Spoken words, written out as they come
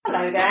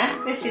Hello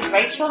there, this is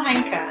Rachel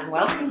Henker and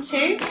welcome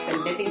to the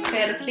Living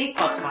Fearlessly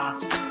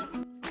podcast.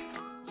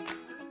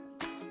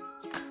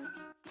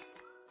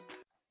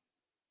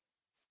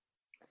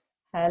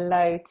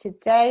 Hello,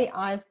 today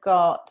I've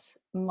got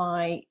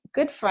my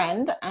good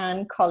friend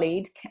and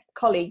colleague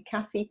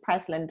Cathy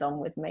Presland on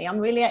with me. I'm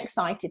really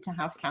excited to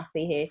have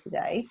Cathy here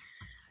today.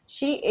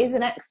 She is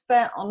an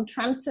expert on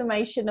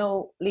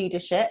transformational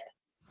leadership.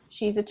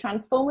 She's a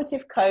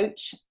transformative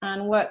coach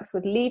and works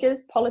with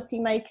leaders,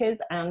 policymakers,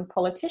 and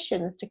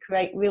politicians to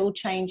create real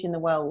change in the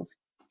world.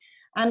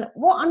 And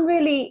what I'm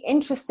really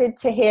interested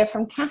to hear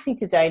from Cathy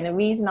today, and the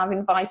reason I've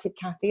invited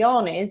Cathy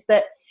on, is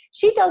that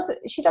she does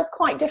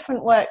quite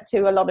different work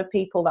to a lot of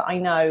people that I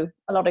know,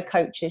 a lot of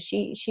coaches.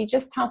 She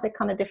just has a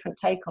kind of different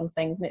take on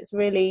things, and it's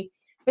really,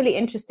 really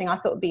interesting. I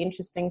thought it'd be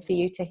interesting for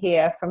you to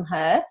hear from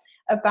her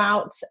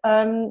about,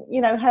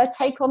 her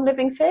take on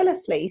living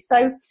fearlessly.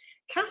 So,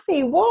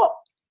 Cathy,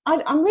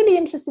 I'm really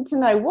interested to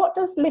know, what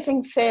does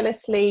living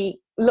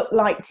fearlessly look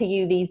like to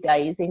you these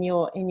days in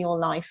your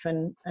life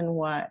and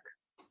work?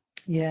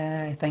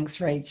 Yeah,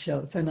 thanks, Rachel.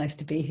 It's so nice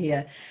to be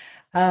here.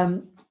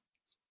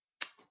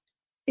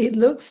 It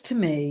looks to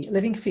me,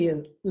 living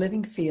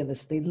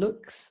fearlessly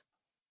looks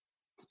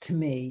to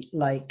me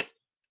like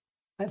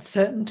at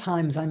certain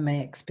times I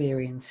may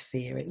experience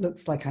fear. It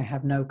looks like I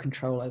have no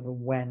control over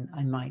when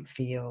I might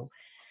feel,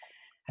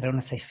 I don't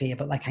want to say fear,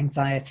 but like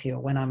anxiety, or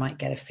when I might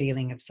get a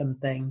feeling of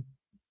something.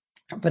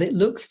 But it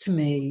looks to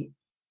me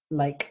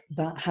like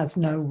that has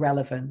no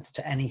relevance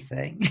to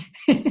anything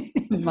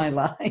in my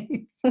life.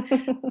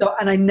 So,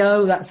 and I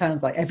know that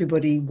sounds like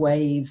everybody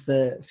waves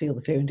the feel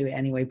the fear and do it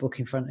anyway book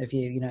in front of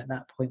you, at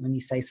that point when you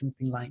say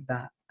something like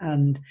that.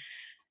 And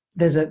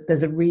there's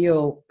a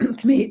real,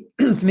 to me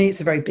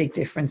it's a very big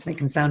difference, and it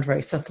can sound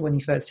very subtle when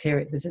you first hear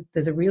it.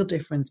 There's a real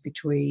difference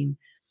between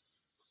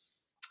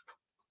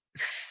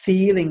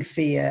feeling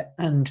fear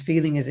and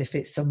feeling as if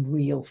it's some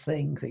real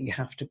thing that you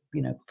have to,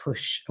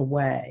 push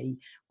away,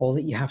 or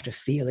that you have to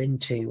feel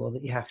into, or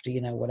that you have to,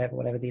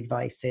 whatever the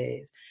advice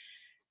is.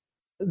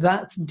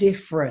 That's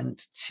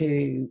different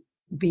to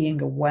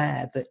being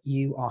aware that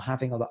you are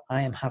having, or that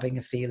I am having,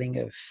 a feeling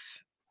of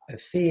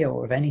fear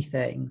or of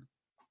anything.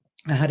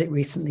 I had it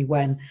recently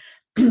when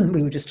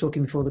we were just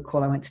talking before the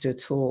call. I went to do a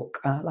talk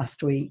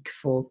last week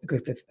for a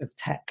group of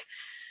tech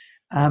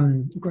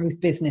growth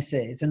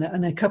businesses,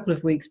 and a couple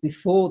of weeks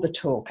before the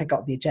talk I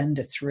got the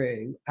agenda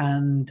through,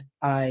 and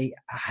I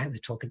the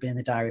talk had been in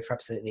the diary for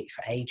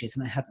ages,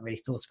 and I hadn't really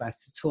thought about it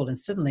at all, and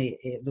suddenly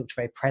it looked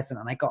very present,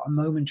 and I got a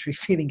momentary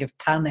feeling of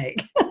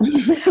panic.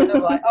 And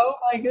I'm like, oh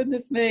my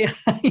goodness me,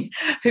 stuff,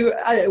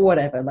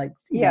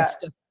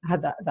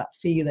 had that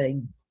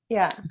feeling,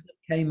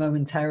 came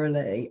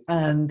momentarily,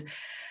 and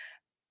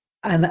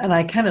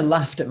I kind of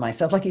laughed at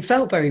myself. Like, it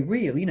felt very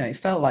real, it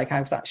felt like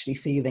I was actually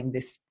feeling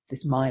this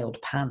mild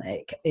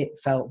panic. It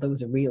felt there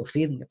was a real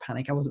feeling of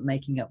panic. I wasn't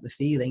making up the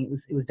feeling.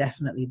 It was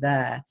definitely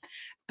there.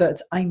 But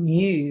I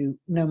knew,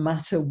 no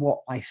matter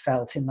what I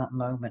felt in that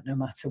moment, no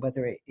matter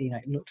whether it,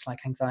 it looked like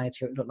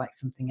anxiety or it looked like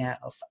something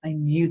else, I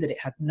knew that it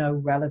had no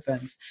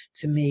relevance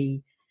to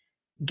me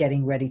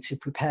getting ready to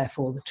prepare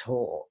for the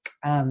talk.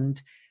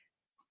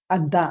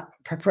 And that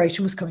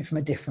preparation was coming from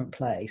a different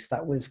place.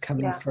 That was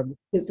coming from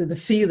the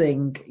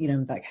feeling,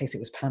 in that case it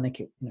was panic.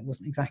 It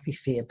wasn't exactly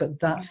fear, but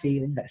that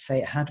feeling, let's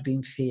say it had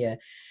been fear,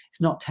 it's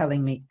not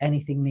telling me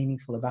anything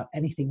meaningful about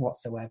anything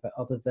whatsoever,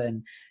 other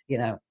than,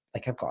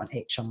 like I've got an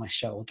itch on my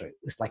shoulder.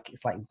 It's like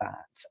that.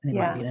 And it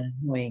might be an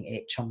annoying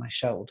itch on my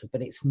shoulder,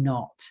 but it's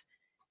not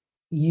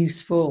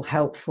useful,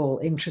 helpful,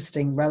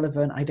 interesting,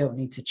 relevant. I don't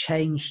need to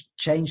change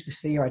the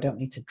fear. I don't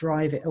need to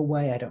drive it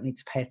away. I don't need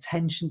to pay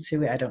attention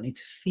to it. I don't need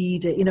to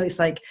feed it. It's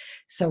like,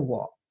 so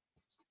what?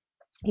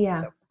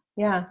 Yeah.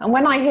 And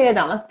when I hear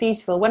that, that's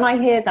beautiful. When I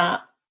hear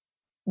that,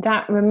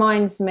 that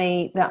reminds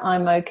me that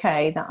I'm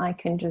okay, that I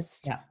can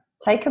just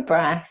take a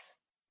breath.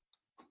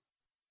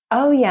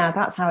 Oh yeah,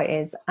 that's how it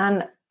is.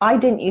 And I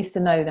didn't used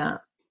to know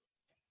that.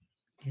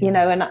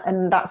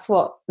 And that's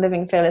what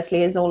living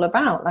fearlessly is all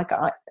about. Like,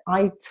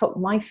 I took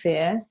my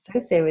fear so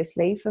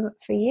seriously for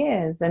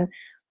years. And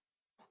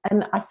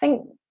I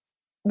think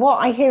what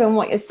I hear and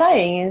what you're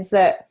saying is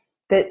that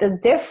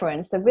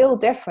the real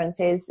difference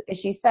is,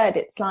 as you said,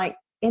 it's like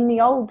in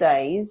the old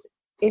days,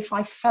 if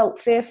I felt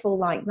fearful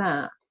like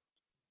that,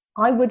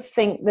 I would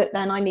think that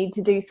then I need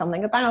to do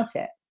something about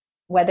it,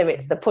 whether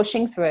it's the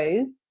pushing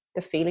through,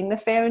 the feeling the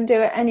fear and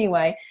do it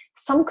anyway,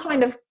 some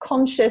kind of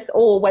conscious,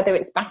 or whether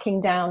it's backing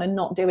down and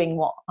not doing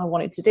what I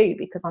wanted to do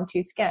because I'm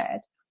too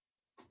scared.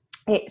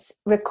 It's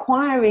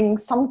requiring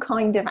some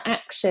kind of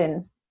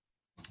action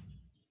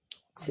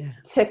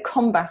to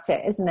combat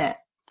it, isn't it?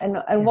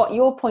 And what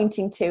you're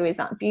pointing to is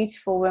that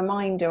beautiful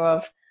reminder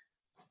of,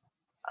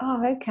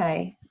 oh,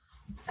 okay.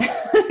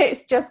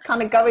 It's just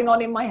kind of going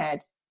on in my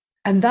head.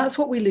 And that's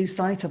what we lose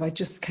sight of. I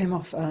just came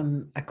off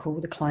a call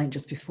with a client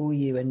just before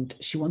you, and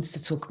she wanted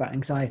to talk about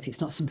anxiety.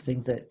 It's not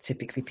something that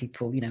typically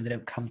people, they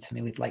don't come to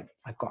me with, like,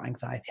 I've got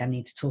anxiety, I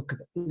need to talk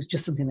about. It was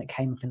just something that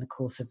came up in the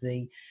course of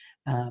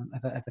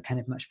of a kind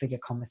of much bigger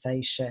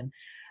conversation.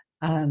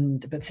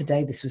 But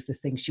today this was the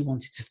thing she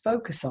wanted to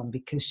focus on,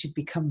 because she'd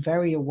become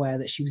very aware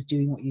that she was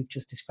doing what you've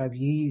just described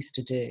you used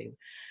to do,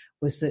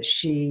 was that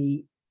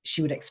she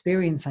would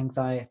experience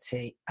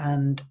anxiety,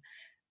 and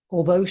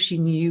although she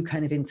knew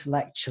kind of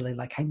intellectually,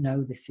 like, I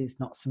know this is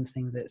not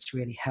something that's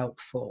really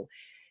helpful,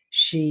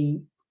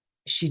 she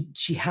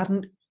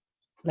hadn't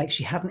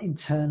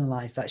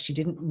internalized that. She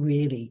didn't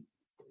really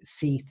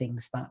see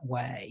things that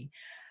way,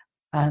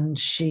 and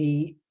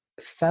she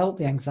felt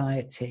the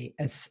anxiety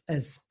as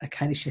a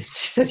kind of, she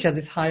said she had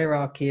this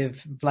hierarchy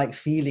of like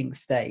feeling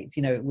states.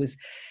 It was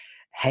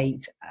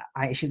hate.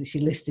 She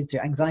listed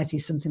to anxiety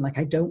something like,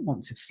 I don't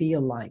want to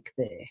feel like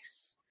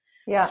this.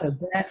 Yeah. So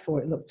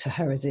therefore it looked to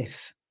her as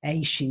if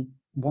A, she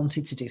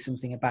wanted to do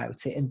something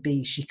about it, and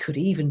B, she could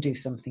even do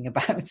something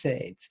about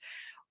it.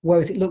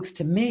 Whereas it looks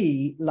to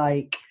me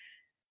like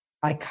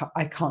I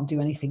can't do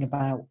anything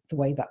about the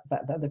way that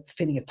the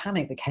feeling of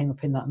panic that came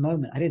up in that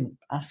moment. I didn't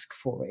ask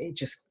for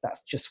it.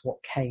 That's just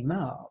what came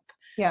up.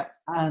 Yeah.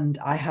 And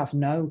I have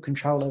no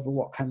control over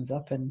what comes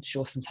up. And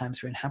sure,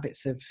 sometimes we're in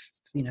habits of,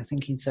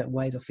 thinking certain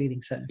ways or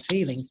feeling certain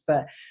feelings,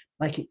 but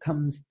like, it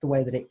comes the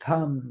way that it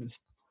comes.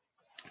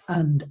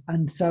 And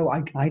so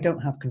I don't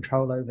have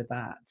control over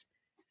that.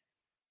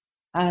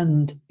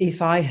 And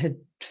if I had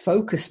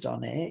focused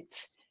on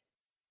it,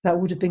 that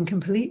would have been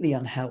completely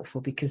unhelpful,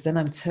 because then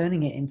I'm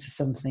turning it into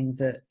something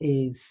that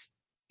is,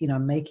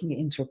 I'm making it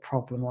into a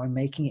problem, or I'm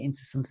making it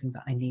into something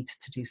that I need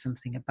to do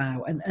something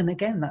about. And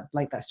again,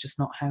 that's just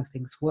not how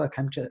things work.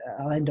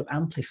 I'll end up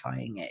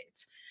amplifying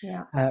it,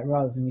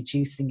 rather than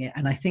reducing it.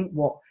 And I think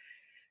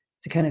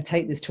to kind of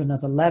take this to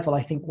another level,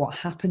 I think what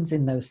happens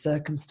in those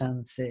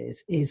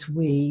circumstances is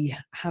we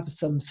have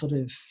some sort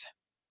of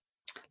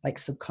like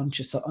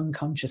subconscious or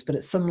unconscious, but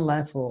at some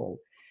level,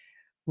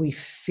 we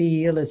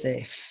feel as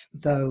if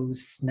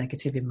those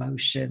negative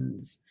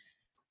emotions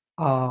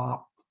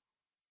are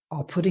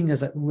putting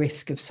us at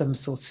risk of some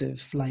sort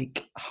of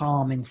like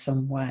harm in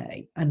some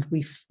way, and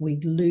we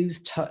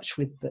lose touch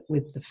with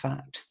the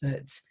fact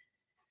that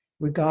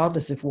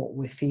regardless of what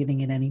we're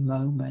feeling in any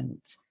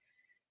moment,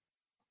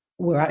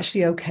 we're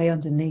actually okay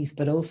underneath,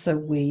 but also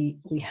we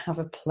have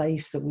a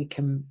place that we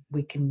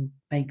can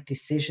make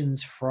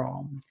decisions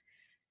from,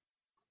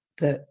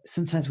 that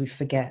sometimes we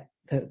forget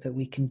that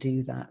we can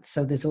do that.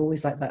 So there's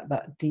always like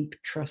that deep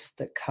trust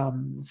that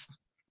comes,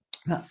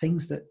 that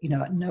things that,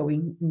 like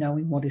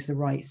knowing what is the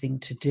right thing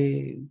to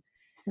do.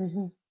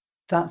 Mm-hmm.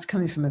 That's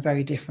coming from a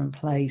very different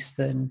place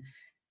than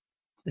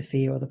the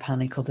fear or the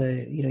panic or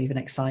the, even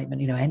excitement,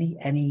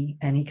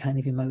 any kind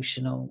of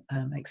emotional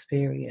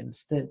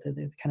experience.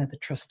 The kind of the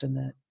trust and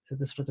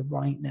the sort of the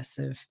rightness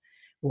of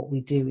what we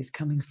do is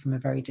coming from a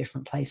very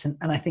different place. And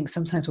I think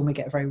sometimes when we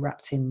get very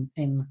wrapped in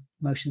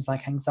emotions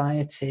like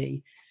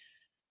anxiety,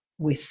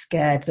 we're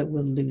scared that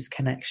we'll lose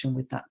connection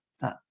with that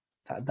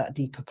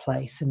deeper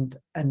place, and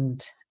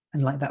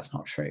like, that's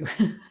not true.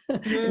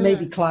 It may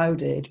be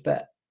clouded,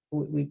 but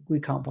we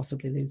can't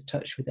possibly lose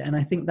touch with it. And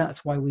I think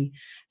that's why we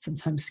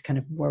sometimes kind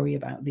of worry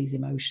about these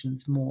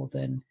emotions more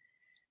than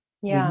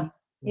well,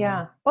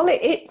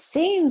 it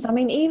seems,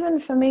 even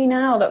for me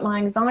now, that my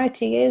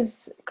anxiety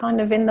is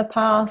kind of in the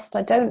past.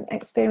 I don't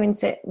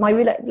experience it.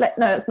 No,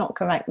 that's not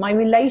correct. My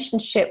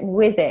relationship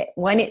with it,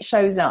 when it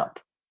shows up,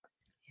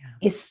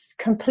 is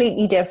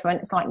completely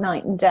different. It's like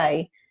night and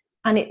day.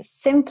 And it's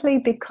simply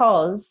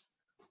because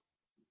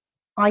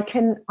I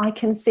can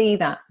see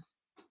that.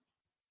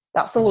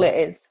 That's all it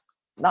is.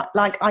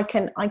 Like I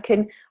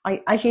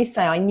as you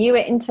say, I knew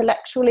it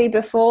intellectually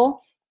before,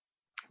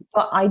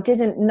 but I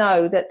didn't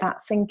know that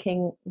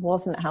thinking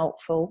wasn't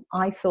helpful.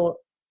 I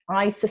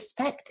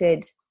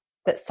suspected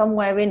that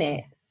somewhere in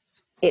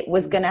it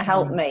was going to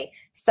help me.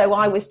 So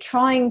I was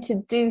trying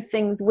to do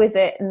things with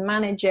it and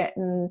manage it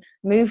and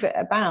move it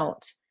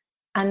about.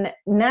 And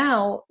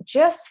now,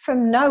 just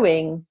from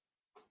having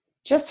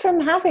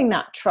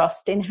that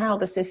trust in how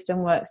the system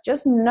works,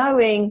 just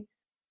knowing,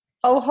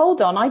 oh,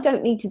 hold on, I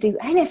don't need to do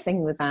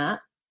anything with that,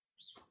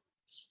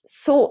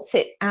 sorts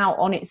it out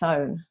on its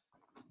own.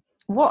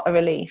 What a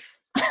relief.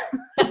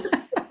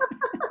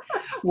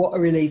 What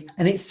a relief.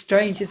 And it's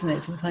strange, isn't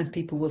it? Sometimes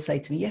people will say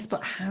to me, yes,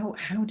 but how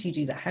do you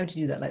do that? How do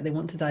you do that? Like, they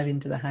want to dive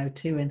into the how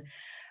to, and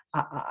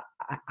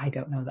I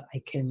don't know that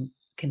I can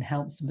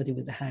help somebody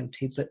with the how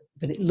to, but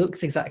it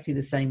looks exactly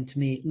the same to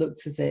me. It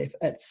looks as if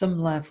at some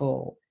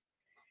level,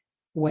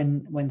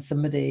 when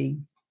somebody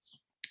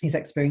is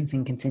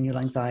experiencing continual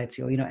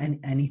anxiety, or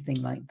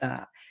anything like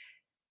that,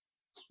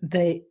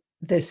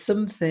 there's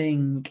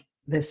something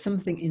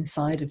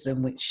inside of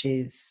them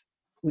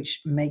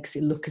which makes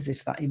it look as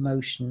if that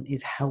emotion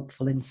is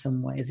helpful in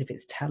some way, as if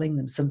it's telling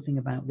them something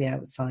about the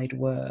outside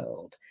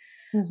world.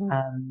 Mm-hmm.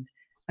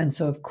 And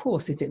so, of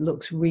course, if it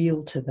looks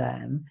real to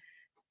them,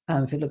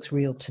 if it looks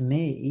real to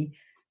me,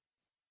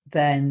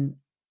 then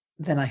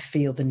I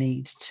feel the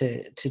need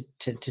to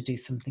do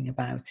something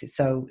about it.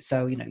 So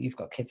you've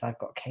got kids, I've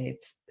got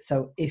kids.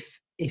 So if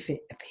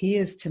it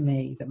appears to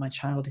me that my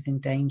child is in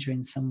danger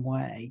in some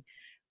way,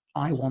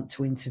 I want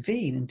to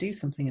intervene and do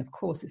something. Of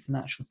course, it's the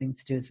natural thing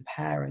to do as a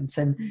parent.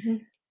 And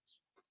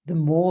the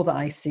more that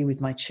I see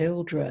with my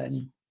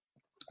children,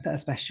 that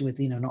especially with,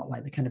 not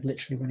like the kind of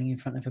literally running in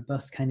front of a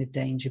bus kind of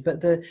danger, but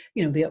the,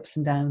 the ups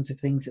and downs of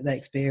things that they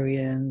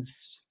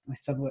experience. My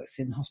son works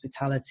in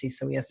hospitality,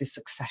 so he has this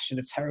succession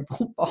of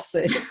terrible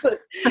bosses.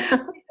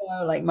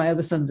 Like my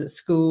other son's at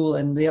school,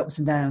 and the ups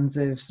and downs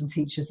of some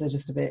teachers are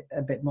just a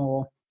bit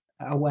more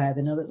aware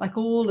than others. Like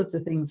all of the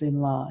things in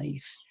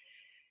life,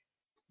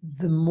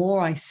 the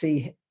more I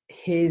see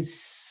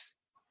his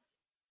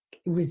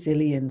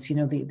resilience, the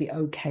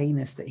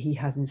okayness that he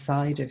has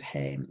inside of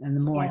him, and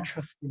the more I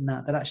trust in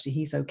that actually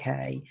he's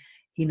okay,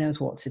 he knows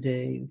what to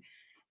do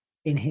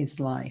in his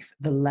life,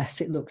 the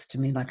less it looks to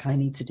me like I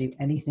need to do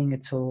anything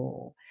at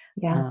all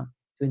to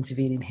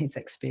intervene in his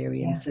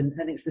experience. And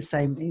it's the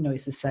same,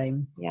 it's the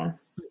same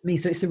with me.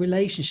 So it's a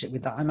relationship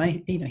with that. I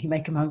might, he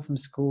may come home from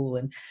school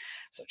and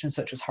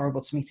such was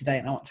horrible to me today,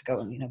 and I want to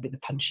go and be the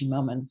punchy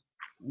mum and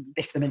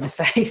biff them in the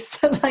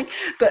face, and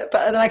but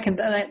then I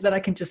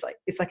can just like,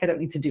 it's like I don't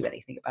need to do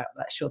anything about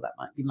that. Sure, that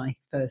might be my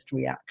first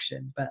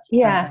reaction, but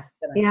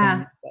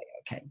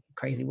okay,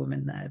 crazy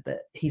woman there,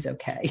 that he's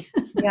okay.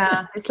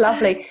 Yeah, it's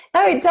lovely.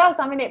 No, it does.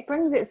 I mean, it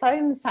brings its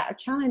own set of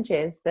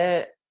challenges,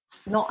 that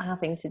not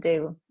having to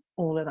do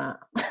all of that.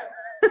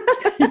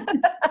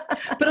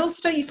 But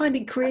also, don't you find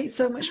it creates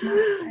so much more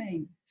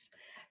space?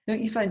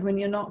 Don't you find when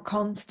you're not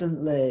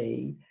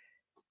constantly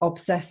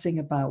obsessing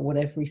about what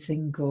every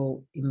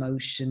single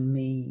emotion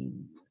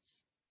means?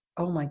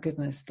 Oh my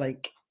goodness,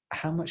 like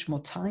how much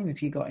more time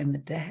have you got in the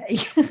day?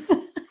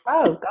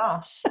 Oh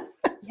gosh.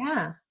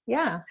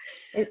 Yeah.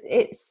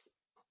 It's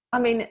I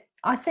mean,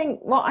 I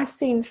think what I've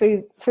seen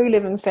through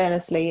living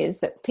fearlessly is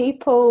that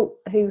people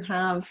who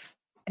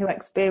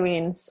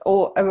experience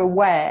or are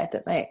aware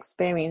that they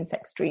experience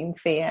extreme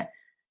fear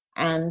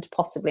and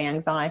possibly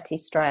anxiety,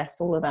 stress,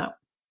 all of that,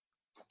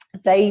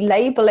 they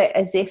label it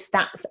as if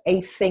that's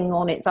a thing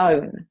on its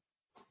own,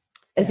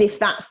 as if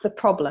that's the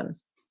problem.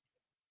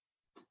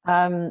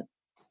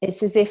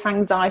 It's as if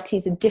anxiety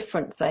is a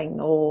different thing,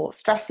 or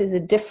stress is a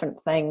different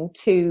thing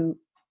to,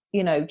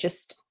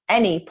 just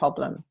any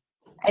problem,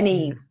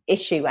 any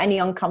issue, any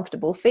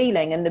uncomfortable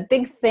feeling. And the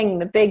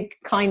big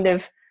kind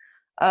of,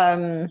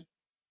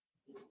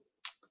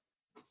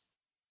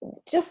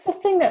 just the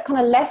thing that kind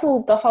of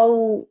leveled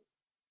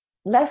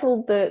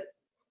the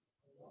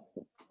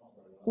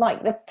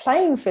like the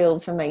playing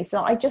field for me.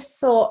 So I just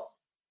thought,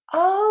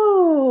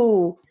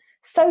 oh,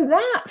 so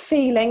that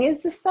feeling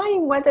is the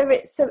same, whether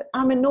it's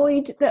I'm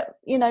annoyed that,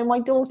 my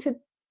daughter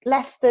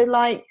left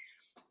the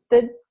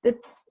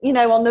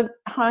on the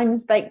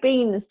Heinz baked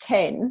beans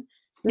tin,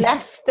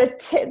 left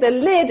the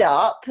lid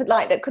up,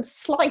 like that could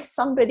slice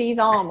somebody's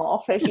arm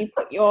off as you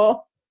put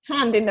your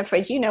hand in the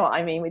fridge. You know what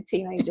I mean with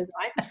teenagers,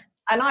 right?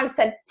 And I've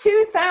said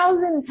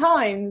 2,000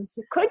 times,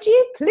 could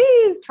you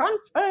please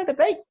transfer the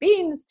baked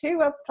beans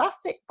to a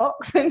plastic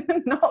box and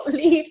not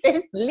leave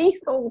this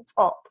lethal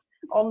top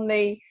on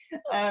the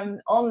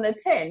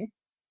tin?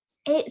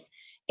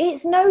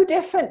 It's no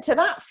different to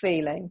that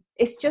feeling.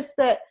 It's just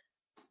that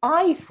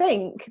I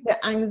think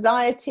that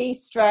anxiety,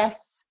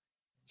 stress,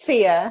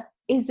 fear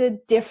is a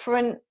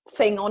different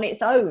thing on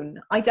its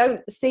own. I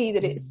don't see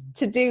that it's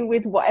to do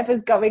with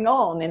whatever's going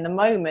on in the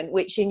moment,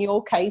 which in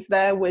your case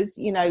there was,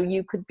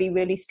 you could be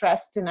really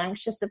stressed and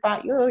anxious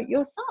about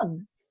your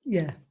son.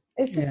 Yeah.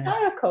 It's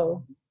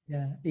hysterical.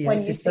 Yeah.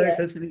 When you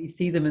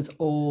see them as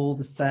all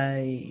the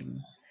same,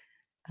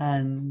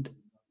 and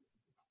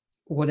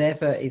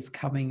whatever is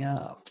coming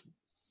up,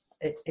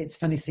 it's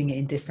funny seeing it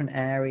in different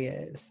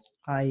areas.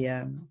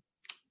 I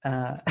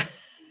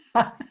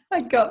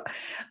got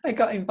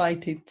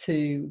invited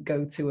to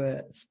go to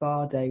a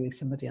spa day with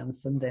somebody on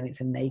Sunday, and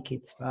it's a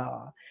naked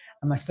spa.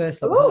 And my first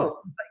thought was,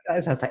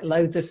 that sounds like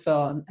loads of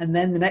fun. And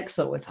then the next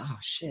thought was, oh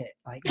shit,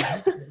 like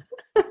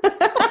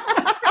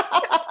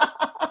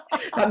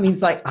that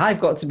means like I've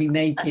got to be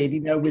naked,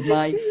 with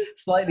my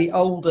slightly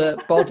older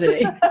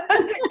body.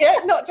 Yeah,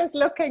 not just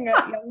looking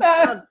at young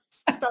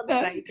studs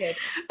naked.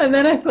 And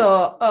then I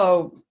thought,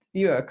 oh,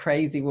 you're a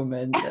crazy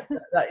woman.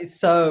 That's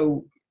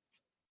so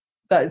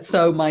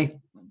my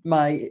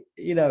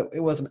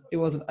it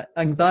wasn't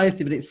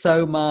anxiety, but it's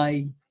so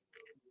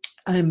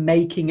I'm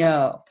making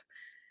up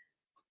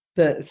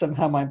that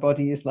somehow my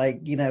body is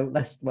like, it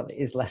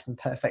is less than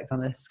perfect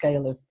on a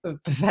scale of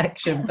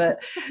perfection.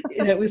 But,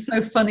 it was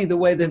so funny the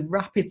way the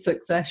rapid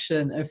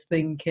succession of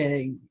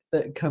thinking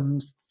that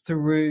comes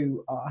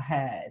through our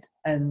head,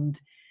 and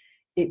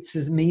it's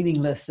as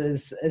meaningless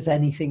as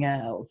anything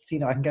else.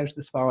 I can go to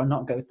the spa or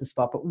not go to the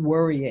spa, but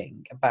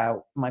worrying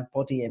about my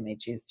body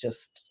image is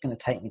just going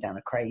to take me down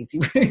a crazy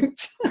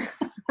route.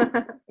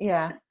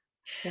 Yeah.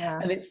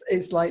 And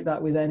it's like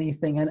that with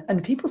anything.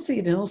 And people see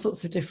it in all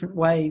sorts of different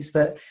ways,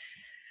 that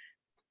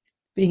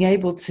being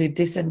able to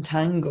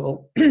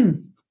disentangle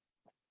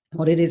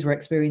what it is we're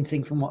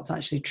experiencing from what's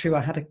actually true.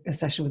 I had a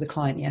session with a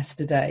client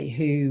yesterday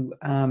who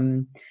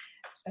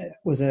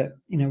was a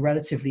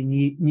relatively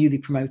newly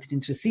promoted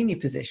into a senior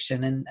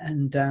position,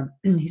 and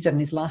he said in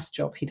his last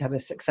job he'd had a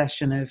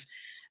succession of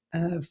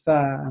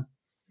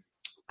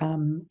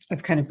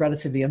of kind of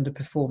relatively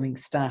underperforming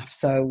staff.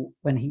 So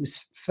when he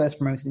was first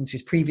promoted into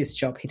his previous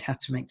job, he'd had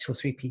to make 2 or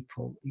 3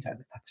 people, had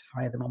to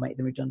fire them or make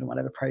them redundant,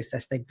 whatever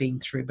process they'd been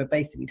through. But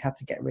basically, he'd had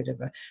to get rid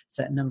of a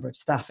certain number of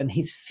staff. And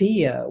his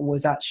fear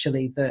was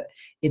actually that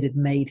it had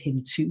made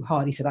him too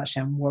hard. He said,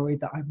 actually, I'm worried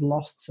that I've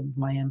lost some of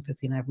my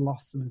empathy and I've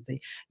lost some of the,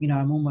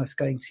 I'm almost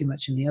going too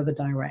much in the other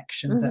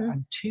direction, that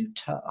I'm too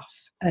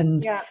tough.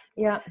 And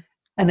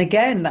And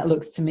again, that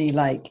looks to me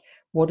like,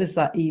 what does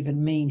that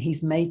even mean?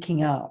 He's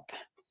making up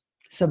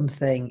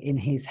something in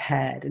his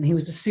head, and he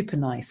was a super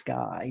nice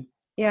guy.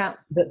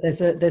 But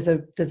there's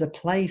a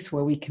place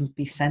where we can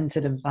be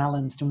centered and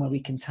balanced, and where we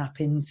can tap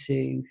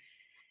into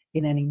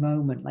in any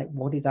moment, like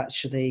what do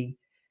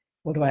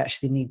I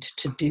actually need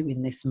to do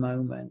in this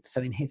moment?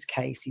 So in his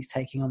case, he's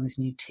taking on this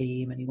new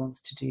team, and he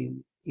wants to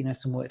do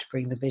some work to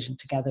bring the vision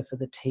together for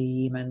the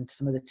team, and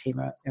some of the team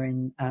are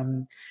in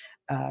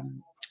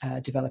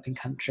developing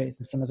countries,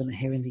 and some of them are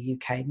here in the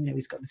UK.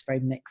 He's got this very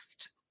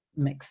mixed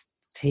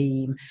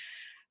team.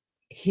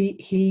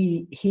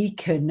 He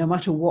can, no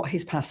matter what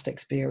his past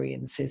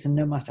experience is, and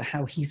no matter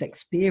how he's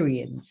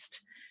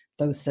experienced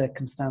those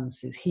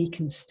circumstances, he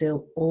can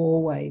still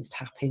always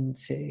tap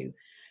into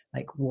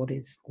like what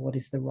is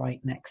the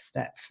right next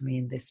step for me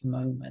in this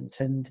moment.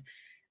 And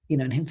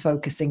and him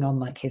focusing on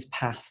like his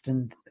past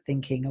and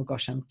thinking, oh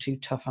gosh, I'm too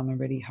tough, I'm a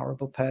really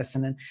horrible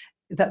person, and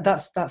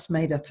that's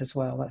made up as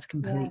well. That's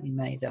completely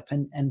made up,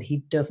 and he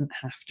doesn't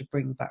have to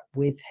bring that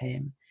with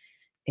him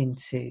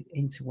into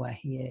where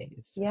he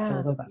is. So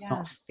although that's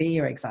not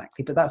fear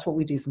exactly, but that's what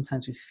we do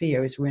sometimes with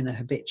fear, is we're in a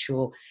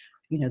habitual,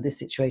 this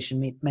situation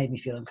made me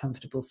feel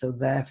uncomfortable, so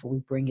therefore we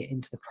bring it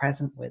into the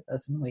present with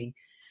us, and we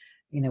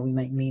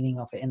make meaning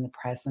of it in the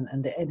present.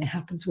 And it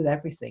happens with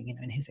everything.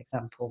 In his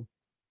example,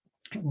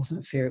 it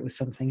wasn't fear, it was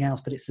something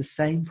else, but it's the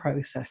same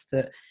process,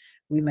 that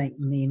we make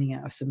meaning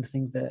out of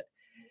something that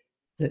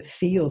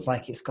feels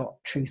like it's got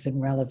truth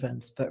and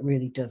relevance, but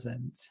really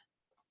doesn't.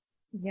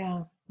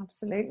 Yeah,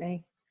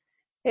 absolutely.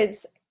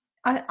 It's,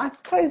 I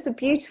suppose the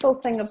beautiful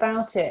thing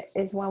about it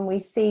is when we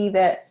see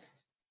that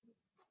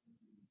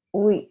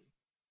we,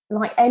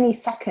 like any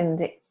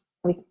second,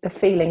 the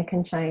feeling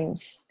can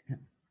change. Yeah.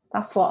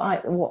 That's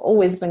what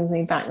always brings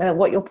me back.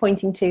 What you're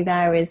pointing to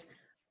there is,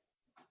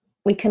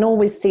 we can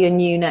always see a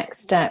new next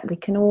step. We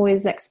can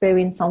always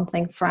experience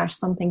something fresh,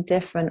 something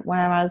different.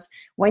 Whereas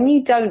when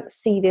you don't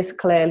see this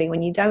clearly,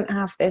 when you don't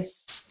have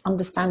this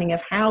understanding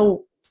of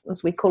how,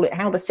 as we call it,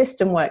 how the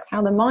system works,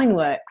 how the mind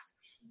works,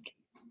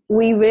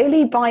 we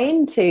really buy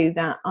into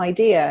that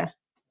idea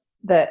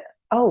that,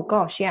 oh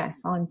gosh,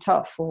 yes, I'm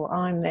tough, or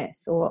I'm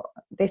this, or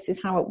this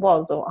is how it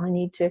was, or I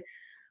need to,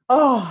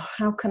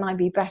 how can I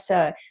be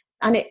better?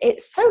 And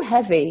it's so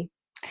heavy.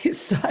 It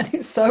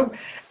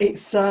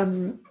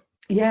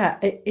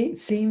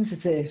seems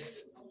as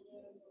if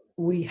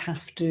we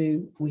have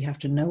to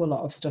know a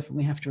lot of stuff, and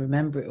we have to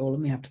remember it all,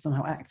 and we have to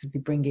somehow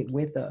actively bring it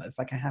with us.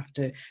 Like, I have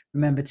to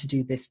remember to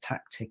do this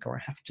tactic, or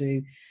I have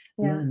to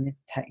learn this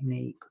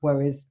technique.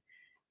 Whereas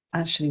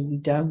actually we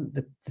don't.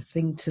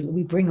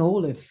 We bring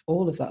all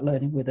of that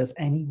learning with us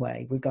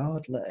anyway,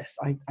 regardless.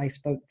 I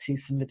spoke to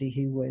somebody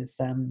who was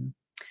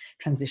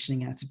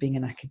transitioning out of being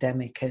an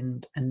academic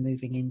and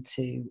moving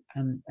into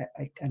an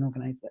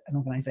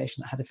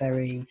organization that had a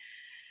very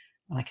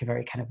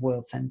kind of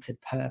world-centered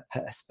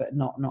purpose, but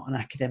not an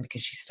academic.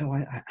 And she said,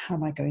 how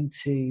am I going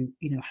to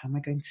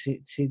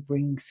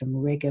bring some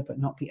rigor but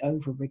not be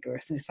over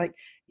rigorous? And it's like,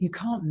 you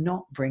can't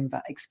not bring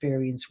that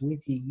experience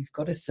with you. You've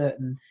got a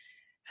certain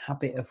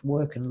habit of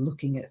work and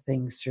looking at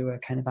things through a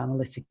kind of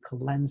analytical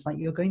lens. Like,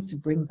 you're going to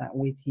bring that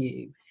with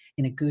you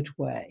in a good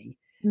way.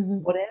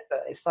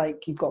 Whatever. It's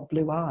like you've got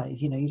blue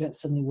eyes, you don't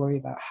suddenly worry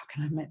about, how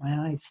can I make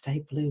my eyes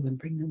stay blue and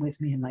bring them with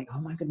me, and like,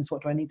 oh my goodness,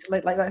 what do I need to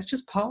like that's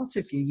just part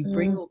of you.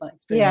 Bring all that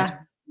experience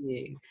with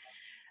you,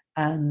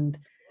 and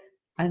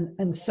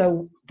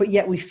so, but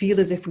yet we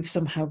feel as if we've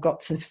somehow got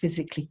to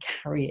physically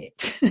carry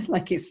it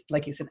like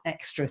it's an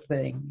extra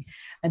thing.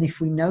 And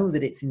if we know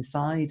that it's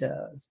inside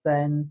us,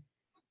 then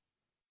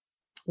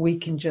we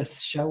can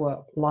just show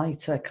up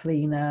lighter,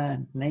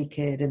 cleaner,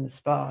 naked in the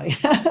spa.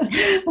 Like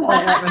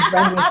my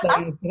friend was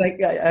saying,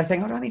 I was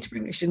saying, oh, do I need to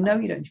bring this? She said, no,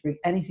 you don't need to bring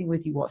anything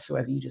with you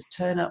whatsoever. You just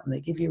turn up and they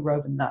give you a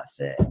robe and that's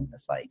it. And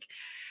it's like,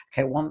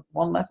 okay, one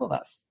level,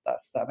 that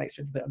makes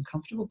me a bit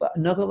uncomfortable. But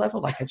another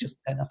level, like, I just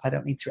turn up. I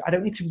don't need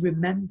to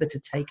remember to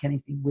take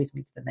anything with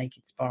me to the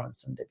naked spa on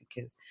Sunday,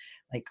 because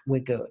like, we're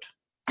good.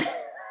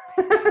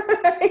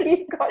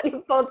 You've got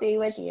your body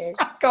with you.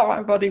 I've got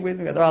my body with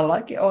me, whether I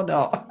like it or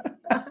not.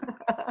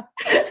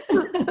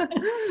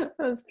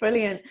 That's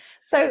brilliant.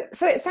 So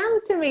it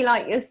sounds to me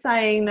like you're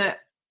saying that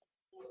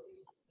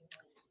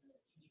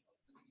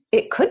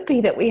it could be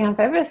that we have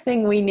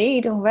everything we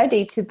need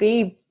already to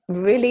be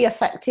really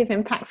effective,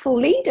 impactful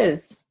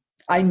leaders.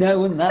 I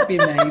know, wouldn't that be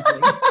amazing?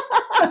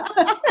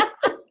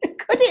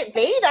 Could it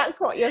be? That's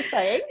what you're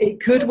saying.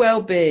 It could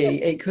well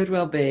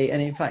be.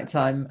 And in fact,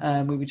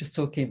 we were just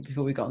talking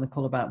before we got on the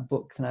call about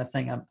books, and I was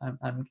saying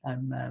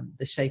I'm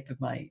the shape of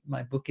my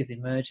book is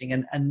emerging,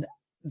 and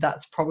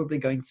that's probably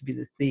going to be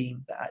the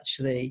theme, that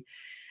actually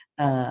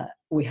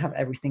we have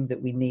everything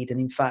that we need. And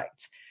in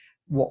fact,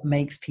 what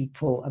makes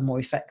people a more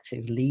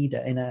effective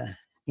leader in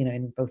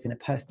both in a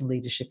personal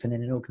leadership and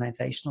in an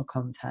organizational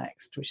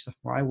context, which is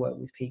where I work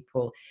with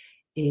people,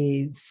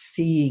 is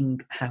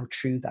seeing how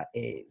true that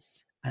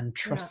is and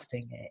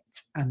trusting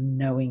it and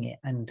knowing it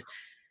and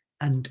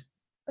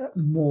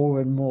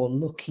more and more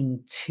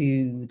looking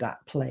to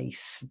that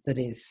place that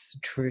is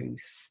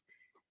truth,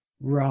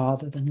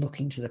 rather than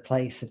looking to the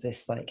place of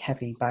this like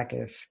heavy bag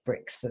of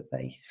bricks that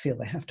they feel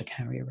they have to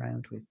carry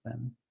around with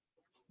them.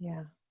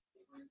 Yeah,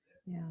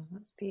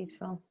 that's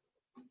beautiful.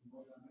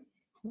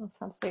 That's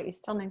absolutely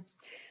stunning.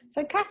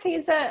 So Cathy,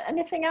 is there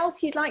anything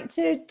else you'd like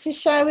to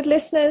share with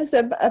listeners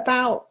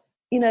about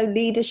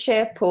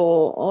leadership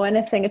or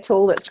anything at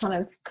all that's kind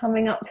of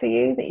coming up for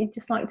you that you'd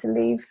just like to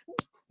leave?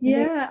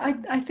 Yeah,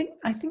 I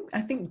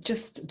think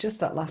just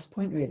that last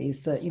point really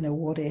is that,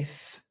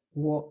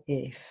 what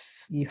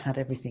if you had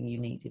everything you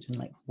needed, and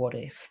like, what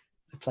if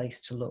the place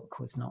to look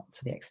was not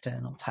to the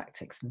external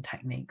tactics and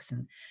techniques,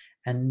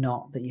 and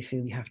not that you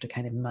feel you have to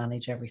kind of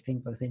manage everything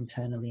both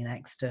internally and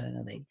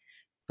externally,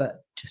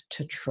 but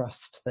to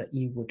trust that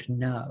you would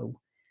know,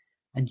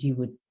 and you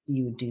would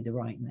do the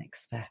right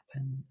next step,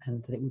 and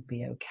that it would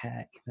be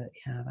okay. That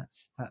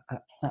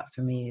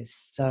for me is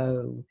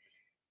so.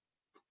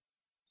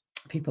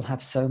 People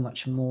have so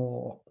much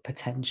more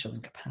potential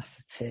and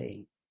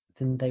capacity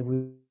than they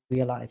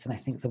realize, and I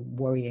think the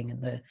worrying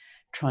and the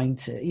trying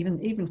to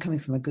even coming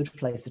from a good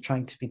place, the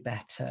trying to be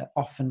better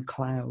often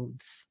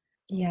clouds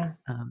their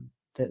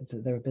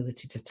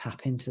ability to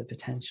tap into the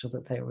potential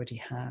that they already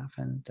have.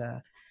 And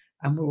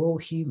we're all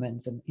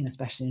humans, and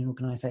especially in an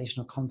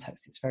organizational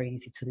context, it's very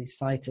easy to lose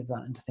sight of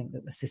that and to think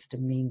that the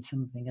system means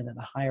something and that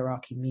the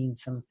hierarchy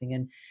means something,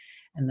 and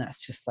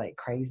that's just like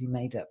crazy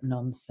made up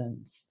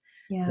nonsense.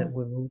 That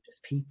we're all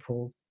just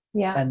people,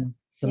 and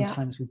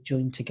sometimes we've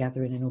joined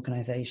together in an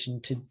organization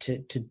to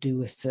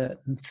do a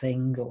certain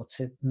thing or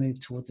to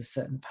move towards a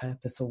certain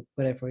purpose or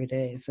whatever it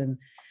is, and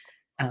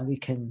we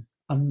can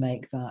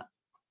unmake that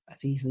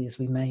as easily as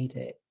we made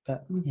it,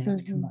 but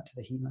to come back to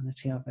the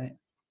humanity of it.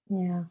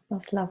 Yeah,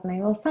 that's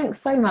lovely. Well, thanks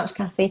so much,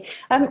 Cathy.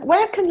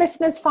 Where can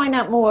listeners find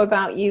out more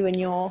about you and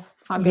your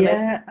fabulous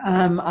work?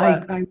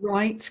 I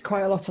write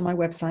quite a lot on my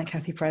website,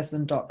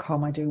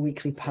 cathypresland.com. I do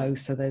weekly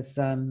posts, so there's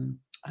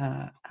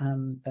there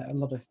are a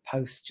lot of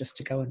posts just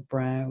to go and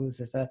browse.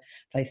 There's a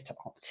place to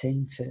opt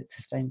in to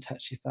stay in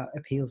touch if that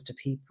appeals to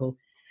people.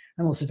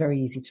 I'm also very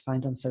easy to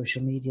find on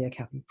social media,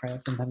 Cathy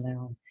Presland. I'm there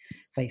on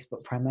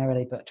Facebook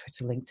primarily, but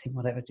Twitter, LinkedIn,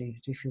 whatever. Do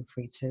feel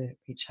free to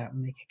reach out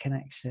and make a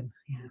connection.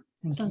 Yeah,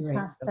 thank you.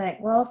 Fantastic.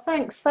 Well,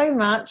 thanks so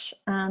much,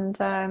 and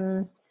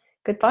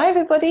goodbye,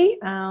 everybody.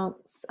 I'll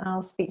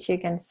speak to you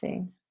again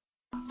soon.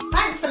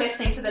 Thanks for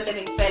listening to the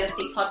Living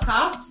Fearlessly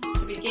podcast.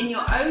 To begin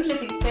your own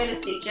Living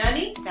Fearlessly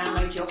journey,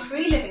 download your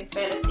free Living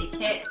Fearlessly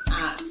kit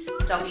at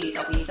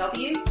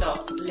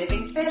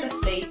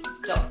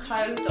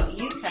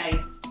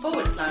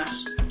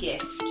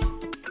www.livingfearlessly.co.uk/gift.